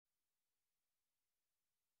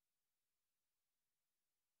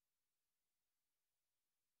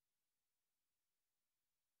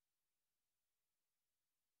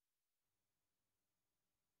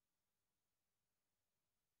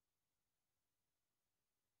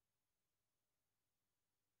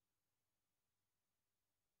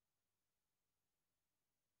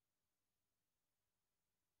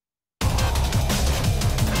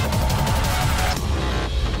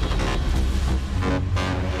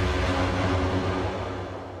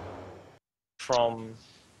from...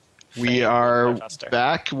 We are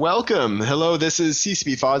back. Welcome. Hello, this is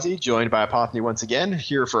CCB Fozzie, joined by Apotheny once again,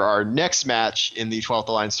 here for our next match in the 12th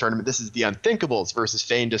Alliance tournament. This is the Unthinkables versus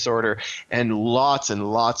Feigned Disorder, and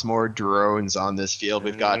lots more drones on this field.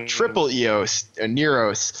 We've got triple Eos,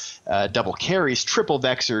 Neros, double carries, triple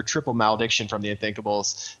Vexor, triple Malediction from the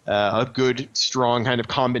Unthinkables. A good, strong kind of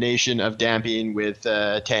combination of damping with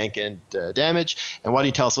tank and damage. And why don't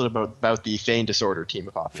you tell us a little bit about the Feigned Disorder team,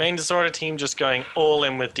 Apotheny? Feigned Disorder team just going all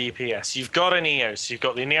in with DPS. You've got an Eos, you've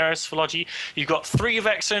got the Neros Philology, you've got 3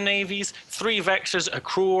 Vexor Navies, 3 Vexors, a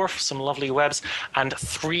Crew for some lovely webs, and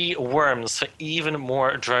 3 Worms for even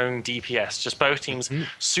more drone DPS. Just both teams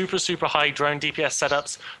super high drone DPS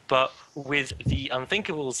setups, but with the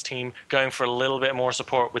Unthinkables team going for a little bit more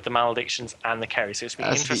support with the Maledictions and the carry. So it's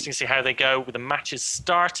been interesting to see how they go with the matches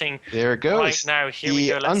starting. There it goes. Right now, here we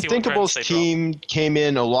go. Let's Unthinkables team came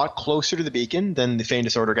in a lot closer to the beacon than the Feigned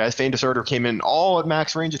Disorder guys. Feigned Disorder came in all at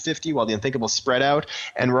max range of 50, while the Unthinkables spread out,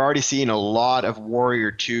 and we're already seeing a lot of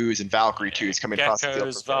Warrior 2s and Valkyrie 2s coming across the field.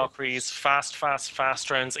 Geckos, Valkyries, fast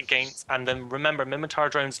drones against, and then remember,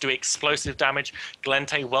 Mimitar drones do explosive damage.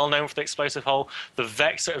 Glente, well known for the explosive hull. The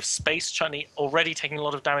Vexor of Space Chutney already taking a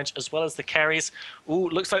lot of damage, as well as the carries. Ooh,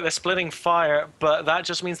 looks like they're splitting fire, but that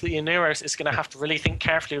just means that Neros is going to have to really think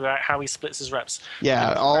carefully about how he splits his reps.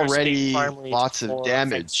 Yeah, already lots of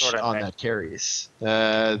damage on that carries.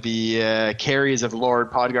 The carries of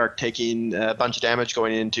Lord Podgark taking a bunch of damage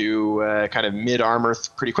going into kind of mid-armor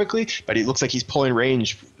pretty quickly, but it looks like he's pulling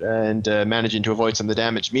range and managing to avoid some of the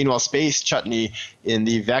damage. Meanwhile, Space Chutney in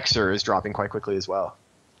the Vexor is dropping quite quickly as well.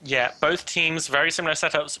 Yeah, both teams, very similar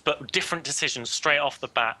setups, but different decisions straight off the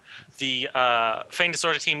bat. The Feigned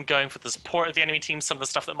Disorder team going for the support of the enemy team, some of the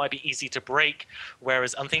stuff that might be easy to break,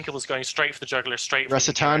 whereas Unthinkables going straight for the juggler, straight for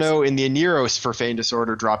Recitano in the Neros for Feigned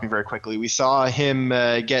Disorder dropping very quickly. We saw him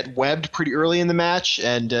get webbed pretty early in the match,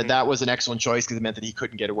 and that was an excellent choice because it meant that he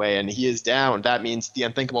couldn't get away, and he is down. That means the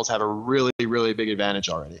Unthinkables have a really big advantage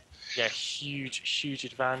already. Yeah, huge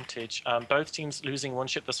advantage. Both teams losing one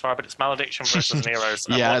ship thus far, but it's Malediction versus Neros.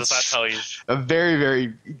 Yeah, what does that tell you? A very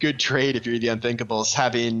good trade if you're the Unthinkables.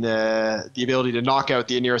 Having the ability to knock out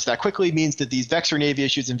the Neros that quickly means that these Vexor Navy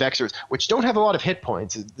issues and Vexors, which don't have a lot of hit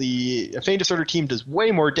points, the Feigned Disorder team does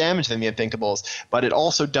way more damage than the Unthinkables, but it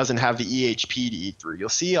also doesn't have the EHP to eat through. You'll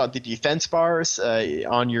see on the defense bars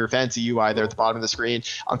on your fancy UI there at the bottom of the screen,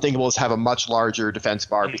 Unthinkables have a much larger defense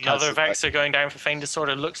bar. Another Vexor going down for Feigned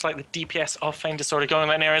Disorder. Looks like the DPS of Feigned Disorder going on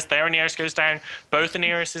that Neros. There Neros goes down. Both the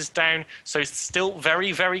Neros is down. So it's still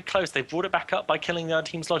very close. They've brought it back up by killing the other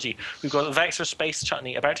team's Logi. We've got the Vexor Space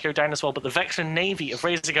Chutney about to go down as well, but the Vexor Navy of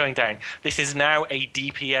Razor going down. This is now a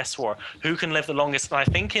DPS war. Who can live the longest? And I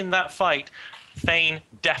think in that fight, Feign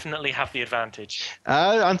definitely have the advantage.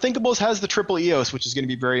 Unthinkables has the triple Eos, which is going to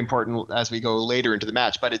be very important as we go later into the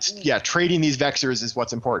match. But it's trading these Vexors is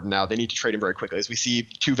what's important now. They need to trade them very quickly, as we see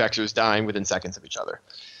 2 Vexors dying within seconds of each other.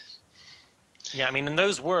 Yeah, I mean, in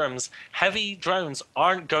those Worms, heavy drones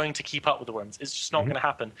aren't going to keep up with the Worms. It's just not going to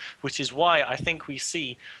happen, which is why I think we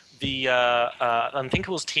see the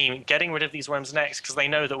Unthinkables team getting rid of these Worms next, because they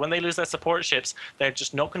know that when they lose their support ships, they're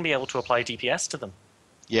just not going to be able to apply DPS to them.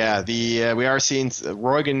 Yeah, we are seeing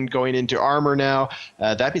Roigan going into armor now.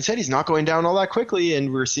 That being said, he's not going down all that quickly,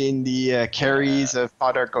 and we're seeing the carries of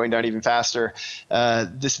Poddark going down even faster.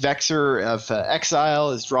 This Vexor of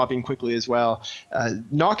Exile is dropping quickly as well.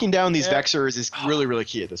 Knocking down these Vexors is really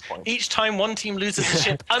key at this point. Each time one team loses a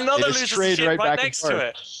ship, another loses a ship right next to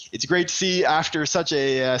it. It's great to see after such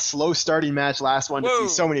a slow starting match last one to see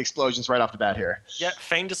so many explosions right off the bat here. Yeah,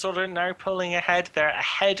 Feigned Disorder now pulling ahead. They're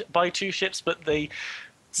ahead by 2 ships, but they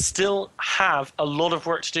still have a lot of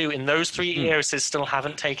work to do. In those 3 Eoses still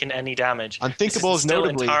haven't taken any damage. Unthinkables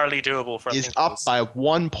notably entirely doable for is up by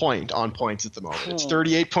 1 point on points at the moment. It's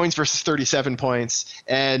 38 points versus 37 points.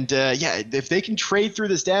 And if they can trade through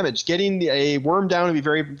this damage, getting a worm down would be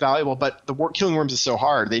very valuable, but killing worms is so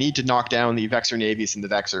hard. They need to knock down the Vexor Navies and the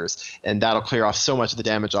Vexors, and that'll clear off so much of the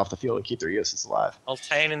damage off the field and keep their Eoses alive.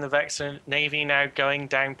 Altain in the Vexor Navy now going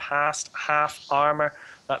down past half armor.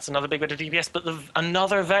 That's another big bit of DPS, but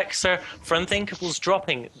another Vexor for Unthinkables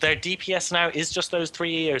dropping. Their DPS now is just those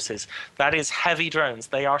 3 Eoses. That is heavy drones.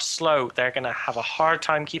 They are slow. They're going to have a hard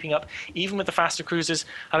time keeping up, even with the faster cruisers.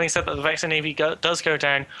 Having said that the Vexor Navy does go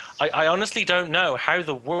down, I honestly don't know how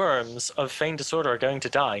the Worms of Feigned Disorder are going to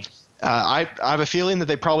die. I have a feeling that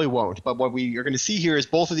they probably won't, but what we are going to see here is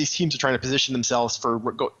both of these teams are trying to position themselves for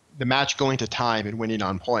the match going to time and winning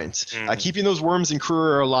on points. Keeping those worms and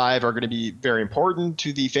crew alive are going to be very important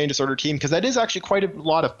to the Feign Disorder team, because that is actually quite a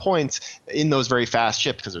lot of points in those very fast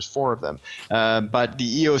ships, because there's 4 of them. But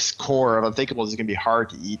the EOS core of Unthinkables is going to be hard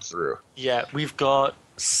to eat through. Yeah, we've got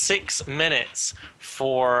 6 minutes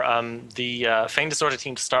for the Feign Disorder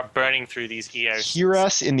team to start burning through these EOS.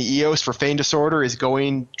 Kiras in the EOS for Feign Disorder he's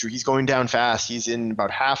going down fast. He's in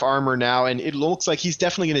about half armor now, and it looks like he's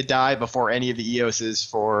definitely going to die before any of the EOSs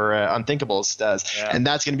for Unthinkables does. Yeah. And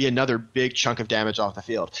that's going to be another big chunk of damage off the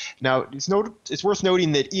field. Now, it's worth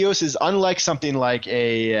noting that EOS is unlike something like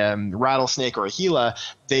a Rattlesnake or a Gila.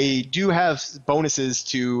 They do have bonuses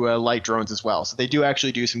to light drones as well, so they do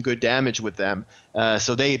actually do some good damage with them.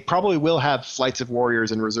 So they probably will have flights of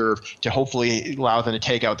warriors in reserve to hopefully allow them to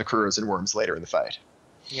take out the crews and worms later in the fight.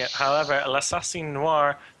 Yeah, however, L'Assassin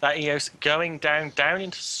Noir, that EOS going down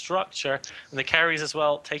into structure, and the carries as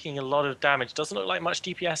well, taking a lot of damage. Doesn't look like much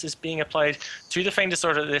DPS is being applied to the Feign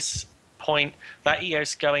Disorder at this point. That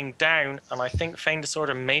EOS going down, and I think Feign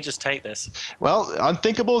Disorder may just take this. Well,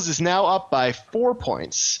 Unthinkables is now up by 4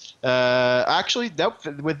 points. Actually,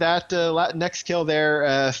 with that next kill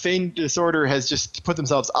there, Feign Disorder has just put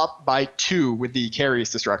themselves up by 2 with the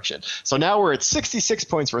carries destruction. So now we're at 66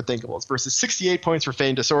 points for Unthinkables versus 68 points for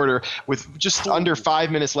Feign Disorder with just under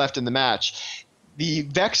 5 minutes left in the match. The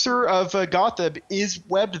Vexor of Gotham is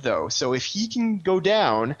webbed, though, so if he can go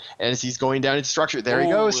down, and as he's going down into structure, there he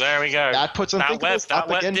goes. There we go. That puts Unthinkables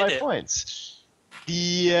up again by points.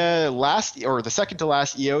 The second to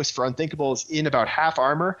last EOS for Unthinkables in about half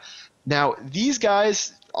armor. Now, these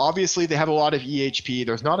guys, obviously, they have a lot of EHP.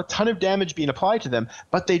 There's not a ton of damage being applied to them,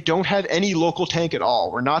 but they don't have any local tank at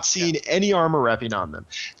all. We're not seeing any armor repping on them.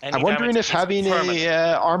 I'm wondering if having a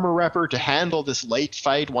armor repper to handle this late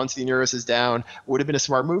fight once the Neurus is down would have been a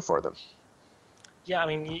smart move for them. Yeah, I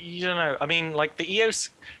mean, you don't know. I mean, like, the EOS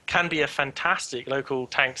can be a fantastic local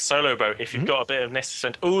tanked solo boat if you've got a bit of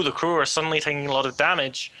necessary. Oh, the crew are suddenly taking a lot of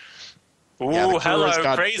damage. Ooh, yeah,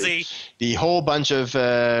 hello, crazy. The whole bunch of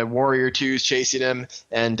Warrior 2s chasing him,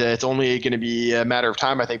 and it's only going to be a matter of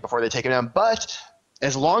time, I think, before they take him down. But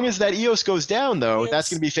as long as that EOS goes down, though, that's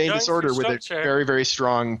going to be Feign Disorder with a very, very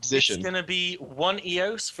strong position. It's going to be 1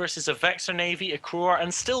 EOS versus a Vexor Navy, a Crew,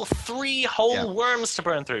 and still 3 whole worms to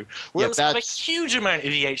burn through. Worms have a huge amount of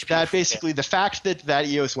EHP. That basically, the fact that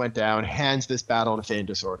EOS went down hands this battle to Feign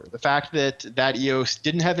Disorder. The fact that EOS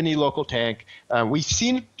didn't have any local tank, we've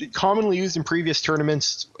seen it commonly used in previous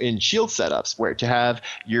tournaments in shield setups, where to have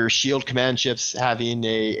your shield command ships having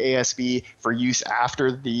a ASB for use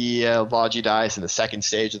after the Logi dies in the second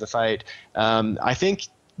stage of the fight. I think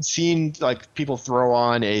seeing like people throw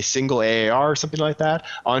on a single AAR or something like that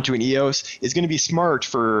onto an EOS is going to be smart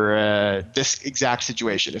for this exact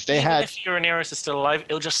situation. If your Neurus is still alive,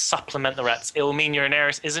 it'll just supplement the rets. It'll mean your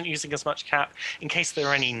Neurus isn't using as much cap in case there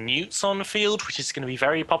are any newts on the field, which is going to be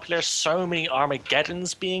very popular. So many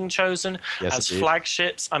Armageddons being chosen as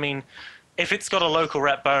flagships. I mean, if it's got a local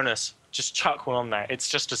rep bonus, just chuck one on there. It's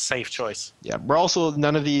just a safe choice. Yeah, we're also,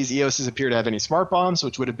 none of these EOSs appear to have any smart bombs,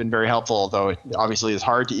 which would have been very helpful, although it obviously is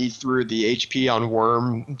hard to eat through the HP on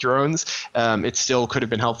worm drones. It still could have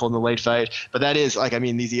been helpful in the late fight. But that is,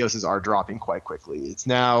 these EOSs are dropping quite quickly. It's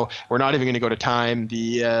now, we're not even going to go to time.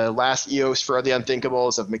 The last EOS for the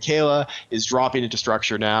Unthinkables of Michaela is dropping into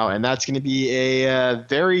structure now, and that's going to be a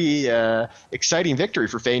very exciting victory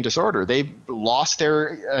for Feign Disorder. They lost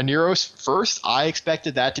their Neuros first. I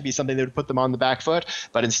expected that to be something that would put them on the back foot,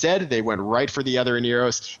 but instead they went right for the other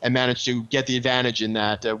Neros and managed to get the advantage in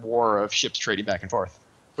that war of ships trading back and forth.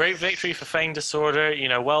 Great victory for Feign Disorder,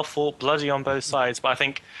 well fought, bloody on both sides, but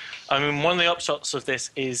I mean, one of the upshots of this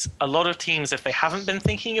is a lot of teams, if they haven't been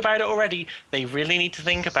thinking about it already, they really need to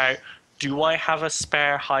think about, do I have a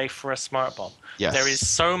spare hive for a smart bomb? Yes. There is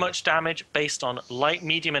so much damage based on light,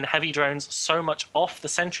 medium, and heavy drones, so much off the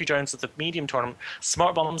sentry drones of the medium tournament.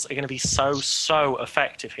 Smart bombs are going to be so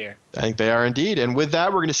effective here. I think they are indeed. And with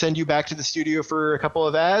that, we're going to send you back to the studio for a couple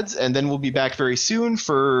of ads, and then we'll be back very soon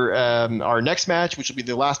for our next match, which will be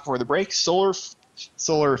the last before the break,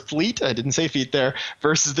 Solar Fleet, I didn't say feet there,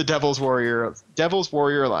 versus the Devil's Warrior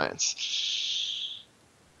Alliance.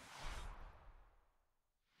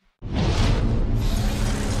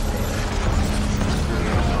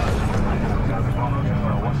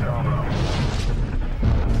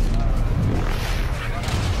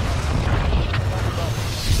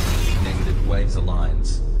 Waves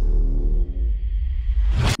Alliance.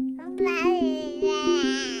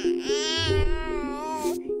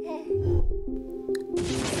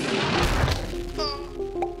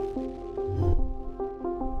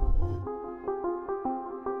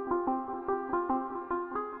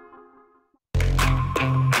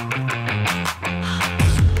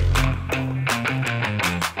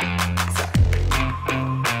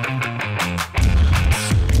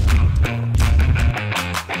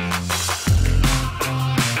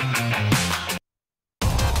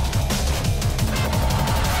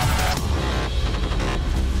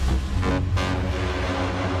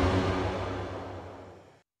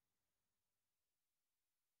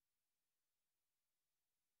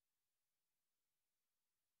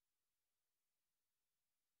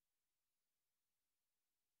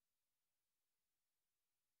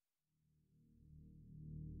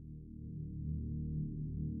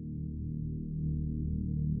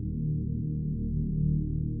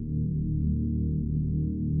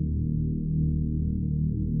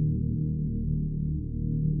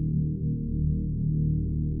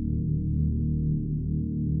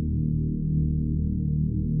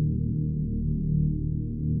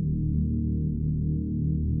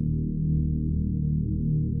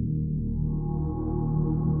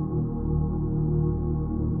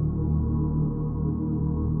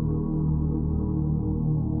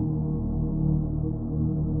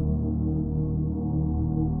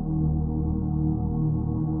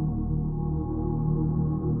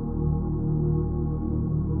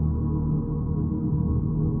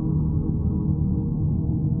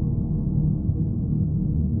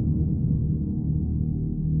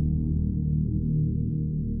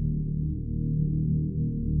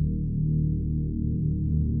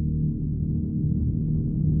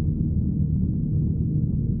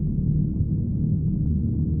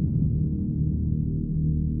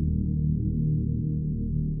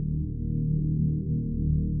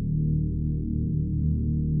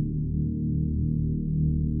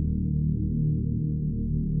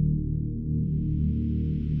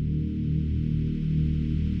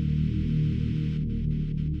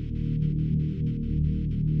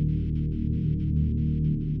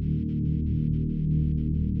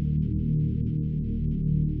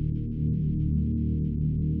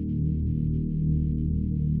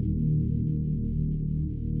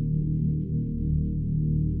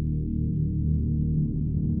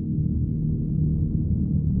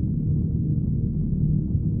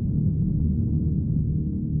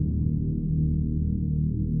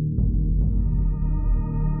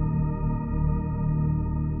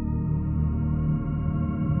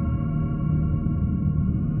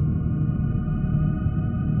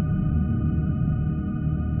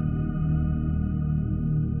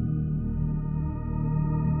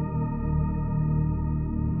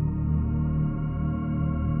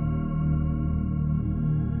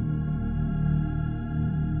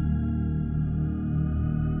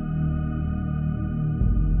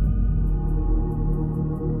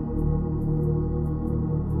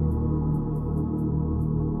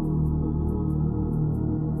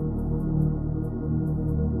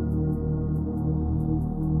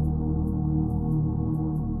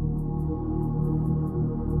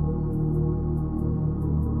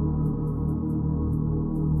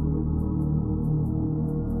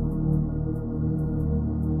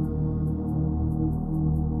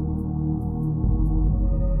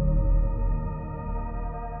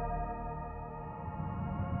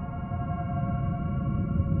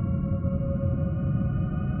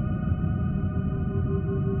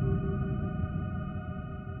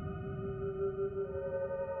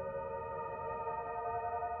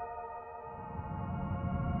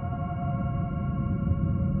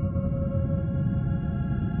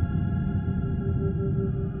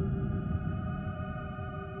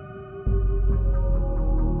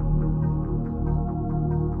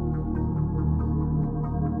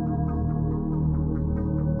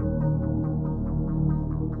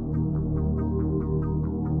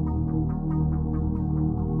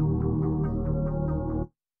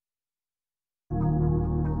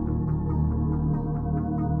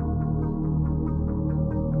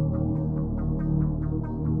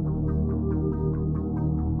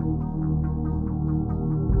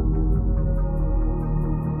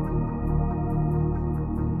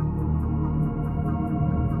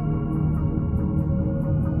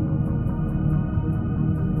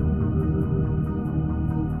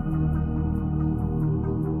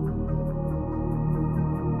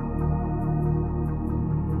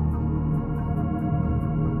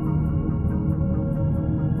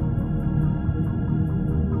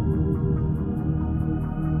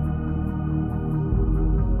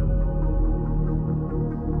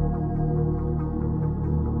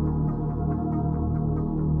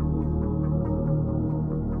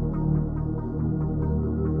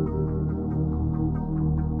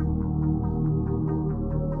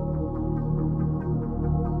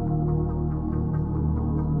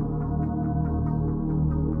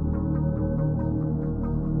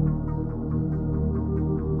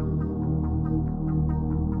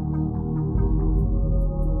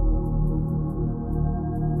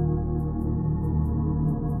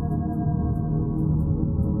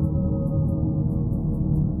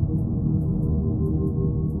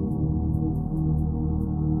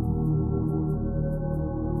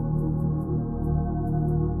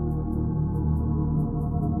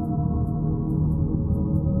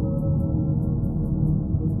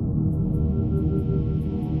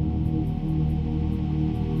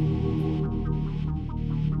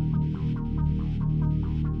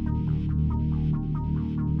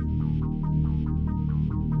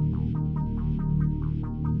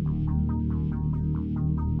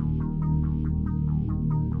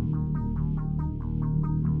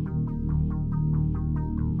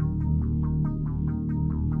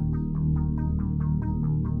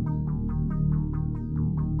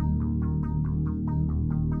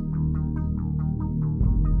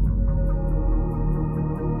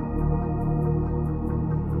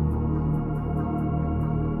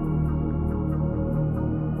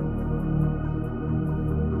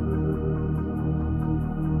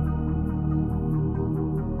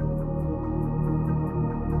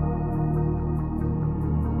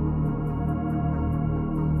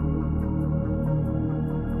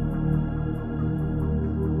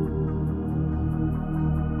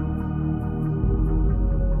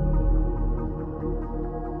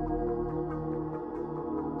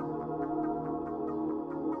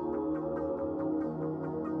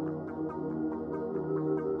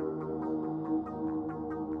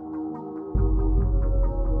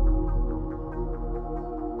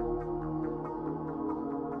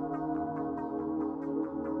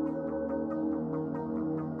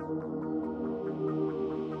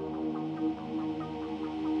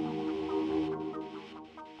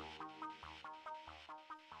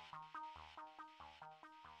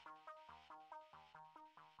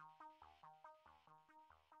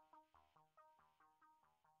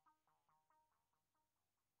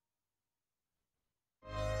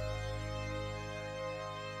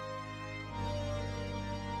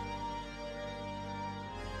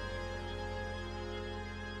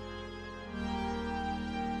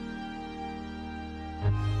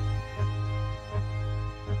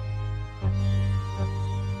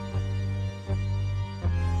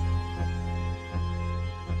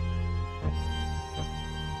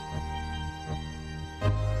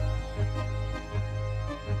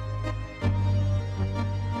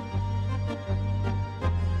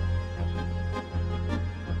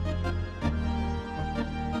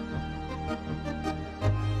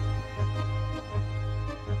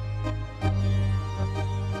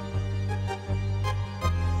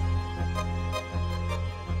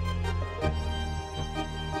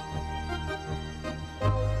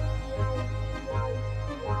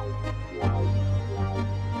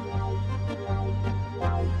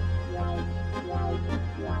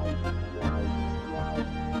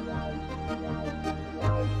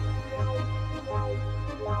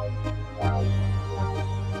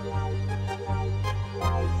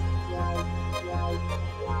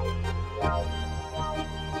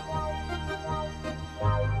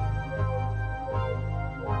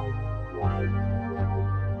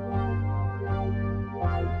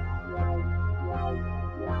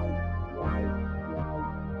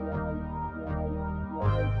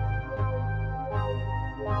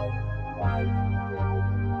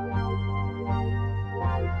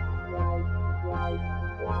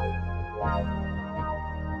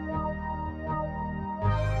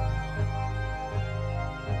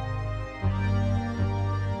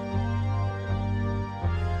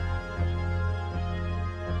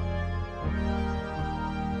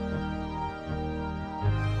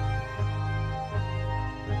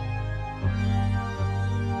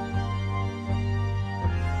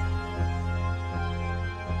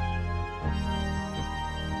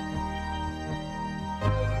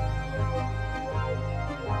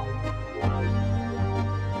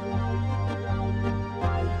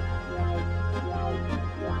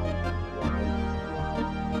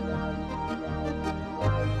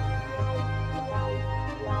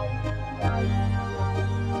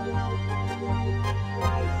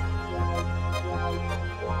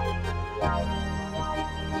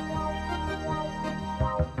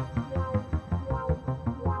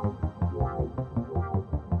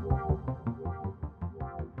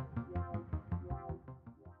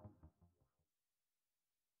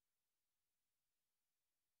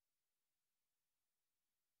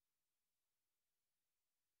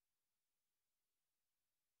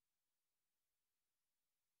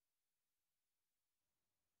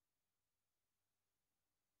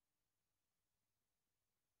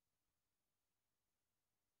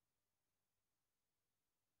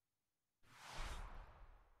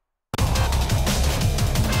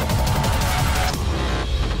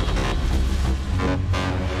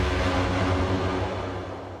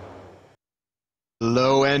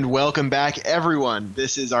 Welcome back, everyone.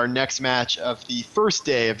 This is our next match of the first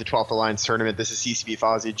day of the 12th Alliance tournament. This is CCB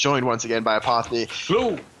Fozzie, joined once again by Apothony.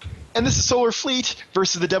 Hello. And this is Solar Fleet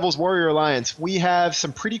versus the Devil's Warrior Alliance. We have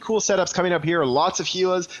some pretty cool setups coming up here, lots of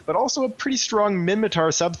Gilas, but also a pretty strong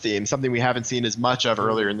Minmatar sub-theme, something we haven't seen as much of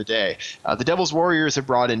earlier in the day. The Devil's Warriors have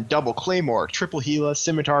brought in double Claymore, triple Gila,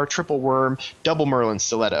 Scimitar, triple Worm, double Merlin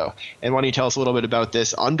Stiletto. And why don't you tell us a little bit about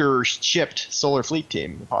this under-shipped Solar Fleet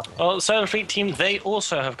team, Apothony? Well, the Solar Fleet team, they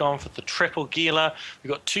also have gone for the triple Gila.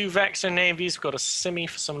 We've got 2 Vexor Navies, we've got a Simi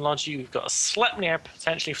for some Logi, we've got a Sleipnir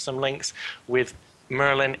potentially for some links, with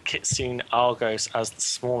Merlin, Kitsune, Algos as the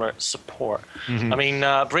smaller support. I mean,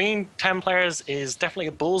 bringing 10 players is definitely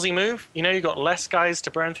a ballsy move. You know, you've got less guys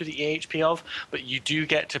to burn through the EHP of, but you do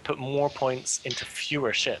get to put more points into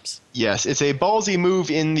fewer ships. Yes, it's a ballsy move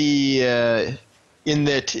in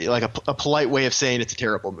that, like a polite way of saying it's a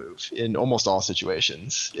terrible move in almost all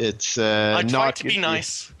situations. It's I tried to be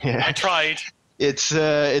nice. Yeah. I tried.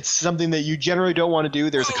 It's something that you generally don't want to do.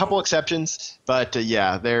 There's a couple exceptions, but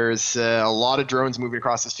yeah, there's a lot of drones moving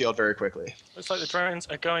across this field very quickly. Looks like the drones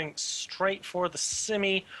are going straight for the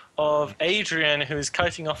Simi of Adrian, who is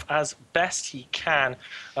kiting off as best he can.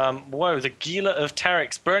 Whoa, the Gila of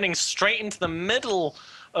Terex burning straight into the middle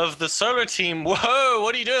of the Solar team. Whoa,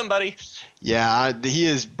 what are you doing, buddy? Yeah, he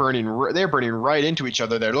is burning. They're burning right into each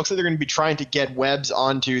other there. It looks like they're going to be trying to get webs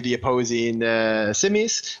onto the opposing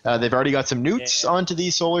Simis. They've already got some newts onto the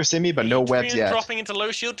Solar Simi, but no webs yet. Dropping into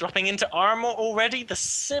low shield, dropping into armor already. The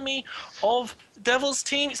Simi of Devil's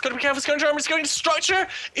team. He's got to be careful. He's going to armor. He's going to structure.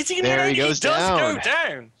 Is he going to There he goes down. He does go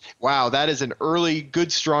down. Wow, that is an early,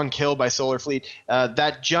 good, strong kill by Solar Fleet.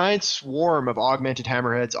 That giant swarm of augmented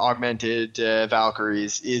hammerheads, augmented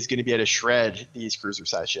Valkyries is going to be able to shred these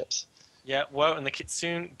cruiser-sized ships. Yeah, whoa, and the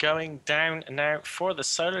Kitsune going down now for the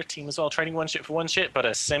Solar team as well, trading one ship for one ship, but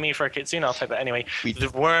a Simi for a Kitsune, I'll take that anyway.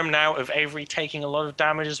 The Worm now of Avery taking a lot of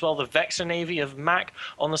damage as well. The Vexor Navy of Mac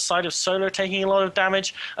on the side of Solar taking a lot of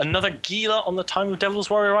damage. Another Gila on the time of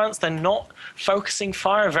Devil's Warrior Alliance. They're not focusing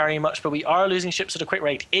fire very much, but we are losing ships at a quick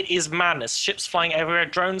rate. It is madness. Ships flying everywhere,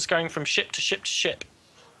 drones going from ship to ship to ship.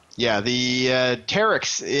 Yeah, the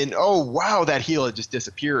Terex in... Oh, wow, that Gila just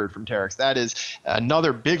disappeared from Terex. That is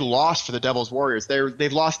another big loss for the Devil's Warriors.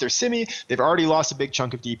 They've lost their Simi. They've already lost a big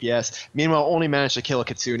chunk of DPS. Meanwhile, only managed to kill a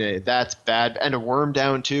Kitsune. That's bad. And a Worm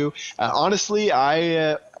down, too. Honestly,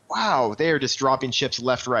 wow, they are just dropping ships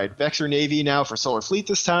left, right. Vexor Navy now for Solar Fleet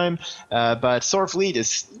this time, but Solar Fleet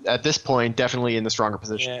is, at this point, definitely in the stronger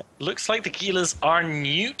position. Yeah. Looks like the Gilas are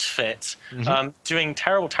newt fit, doing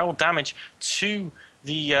terrible, terrible damage to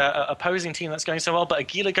the opposing team that's going so well, but a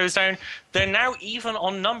Gila goes down. They're now even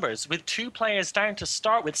on numbers. With 2 players down to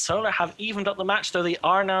start with, Solar have evened up the match, though they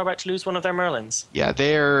are now about to lose one of their Merlins. Yeah,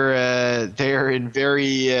 they're in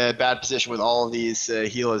very bad position with all of these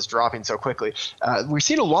Gilas dropping so quickly. We've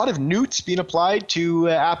seen a lot of newts being applied to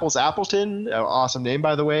Apple's Appleton, awesome name,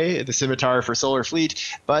 by the way, the Scimitar for Solar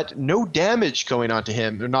Fleet, but no damage going on to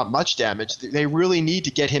him, or not much damage. They really need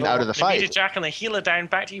to get him out of the fight. They needed Jack and the Gila down,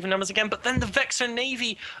 back to even numbers again, but then the Vexor Navy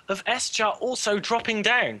of Esja also dropping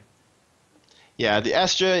down. Yeah, the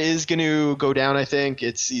Esja is going to go down, I think.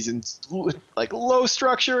 He's in like low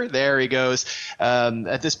structure. There he goes.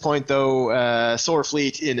 At this point, though, Solar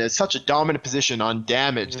Fleet in such a dominant position on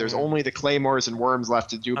damage. There's only the Claymores and Worms left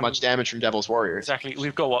to do much damage from Devil's Warriors. Exactly.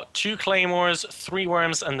 We've got, what, 2 Claymores, 3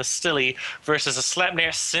 Worms, and the Stilly versus a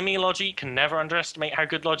Sleipnir Simi-Logi. Can never underestimate how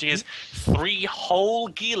good Logi is. 3 whole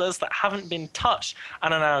Gilas that haven't been touched,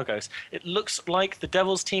 and an Algos. It looks like the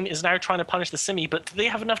Devil's team is now trying to punish the Simi, but do they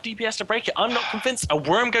have enough DPS to break it? I'm not convinced. A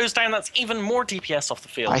Worm goes down, that's even more DPS off the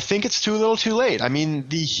field. I think it's too little too late. I mean,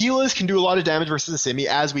 the Gilas can do a lot of damage versus the Simi,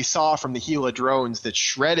 as we saw from the Gila drones that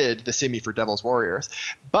shredded the Simi for Devil's Warriors.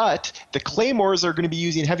 But the Claymores are going to be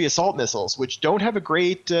using heavy assault missiles, which don't have a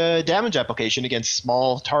great damage application against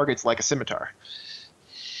small targets like a Scimitar.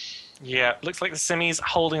 Yeah, looks like the Simis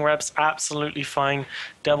holding reps absolutely fine.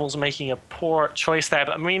 Devil's making a poor choice there.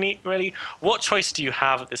 But I mean, really, what choice do you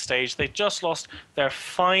have at this stage? They just lost their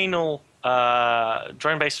final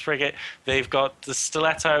drone-based frigate. They've got the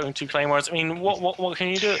Stiletto and 2 Claymores. I mean, what can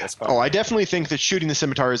you do at this point? Oh, I definitely think that shooting the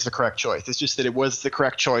Scimitar is the correct choice. It's just that it was the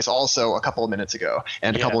correct choice also a couple of minutes ago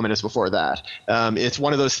and a couple of minutes before that. It's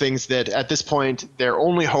one of those things that at this point, their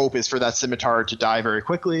only hope is for that Scimitar to die very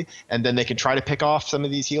quickly, and then they can try to pick off some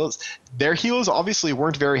of these heals. Their heals obviously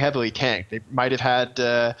weren't very heavily tanked. They might have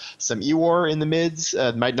had some E-War in the mids,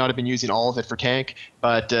 might not have been using all of it for tank,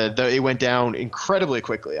 but it went down incredibly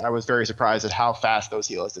quickly. I was very surprised at how fast those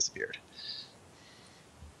heals disappeared.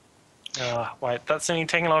 Right, that's only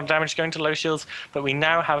taking a lot of damage going to low shields, but we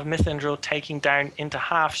now have Mythindril taking down into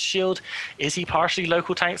half shield. Is he partially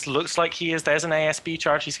local tanks? Looks like he is. There's an ASB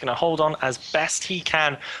charge. He's going to hold on as best he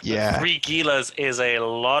can. Yeah. But 3 Gilas is a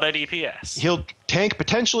lot of DPS. He'll tank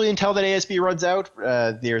potentially until that ASB runs out.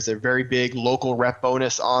 There's a very big local rep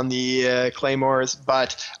bonus on the Claymores,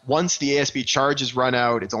 but once the ASB charges run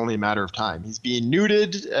out, it's only a matter of time. He's being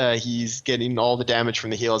neuted. He's getting all the damage from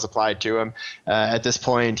the heals applied to him. At this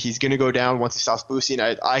point, he's going to go down once he stops boosting.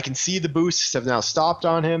 I can see the boosts have now stopped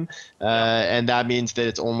on him, and that means that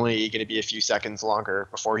it's only going to be a few seconds longer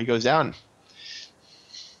before he goes down.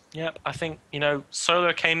 Yep, I think,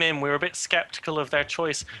 Solar came in. We were a bit skeptical of their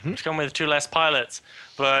choice to come with 2 less pilots.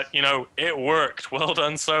 But, it worked. Well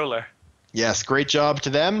done, Solar. Yes, great job to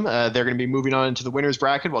them. They're going to be moving on into the winner's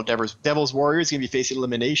bracket, while Devil's Warriors going to be facing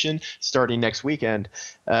elimination starting next weekend.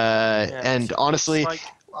 And honestly,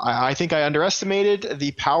 I think I underestimated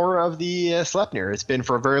the power of the Sleipnir. It's been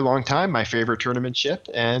for a very long time my favorite tournament ship,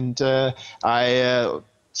 and I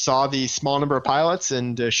saw the small number of pilots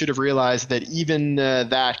and should have realized that even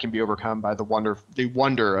that can be overcome by the wonder of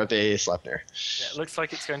a Sleipnir. Yeah, it looks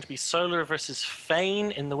like it's going to be Solar versus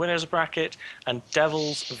Fane in the winner's bracket and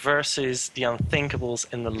Devils versus the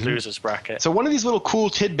Unthinkables in the loser's bracket. So one of these little cool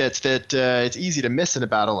tidbits that it's easy to miss in a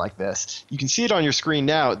battle like this, you can see it on your screen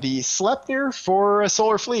now. The Sleipnir for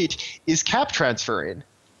Solar Fleet is cap transferring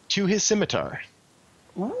to his Scimitar.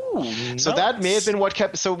 Ooh, so that may have been what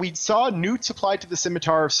kept. So we saw newts applied to the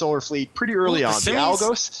Scimitar of Solar Fleet pretty early on. The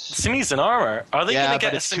Algos, Simis in armor. Are they going to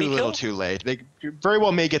get a semi kill? Too little, too late. They very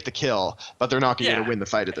well may get the kill, but they're not going to win the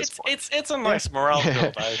fight at this point. It's a nice morale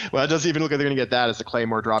build. Well, it doesn't even look like they're going to get that as the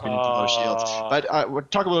Claymore dropping into those shields. But we'll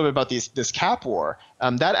talk a little bit about this cap war.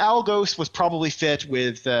 That Algos was probably fit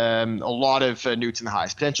with a lot of newts in the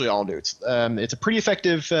highs, potentially all newts. It's a pretty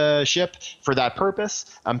effective ship for that purpose,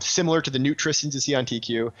 similar to the newt Tristans you see on TQ.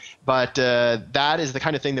 But that is the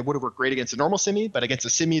kind of thing that would have worked great against a normal Simi, but against a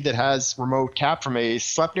Simi that has remote cap from a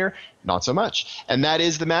Sleipnir, not so much. And that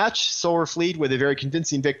is the match. Solar Fleet with a very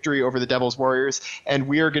convincing victory over the Devil's Warriors. And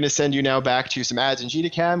we are going to send you now back to some ads and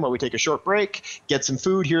GTCam while we take a short break, get some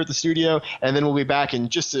food here at the studio, and then we'll be back in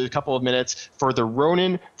just a couple of minutes for the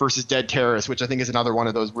Ronin versus Dead Terrorist, which I think is another one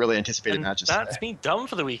of those really anticipated matches. That's me done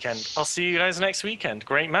for the weekend. I'll see you guys next weekend.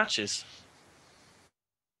 Great matches.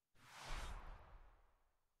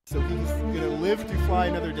 So he's going to live to fly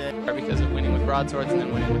another day. Because of winning with broadswords and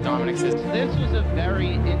then winning with Dominic's. This was a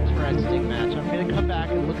very interesting match. I'm going to come back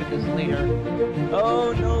and look at this later.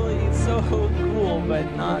 Oh no, he's so cool, but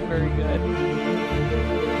not very good.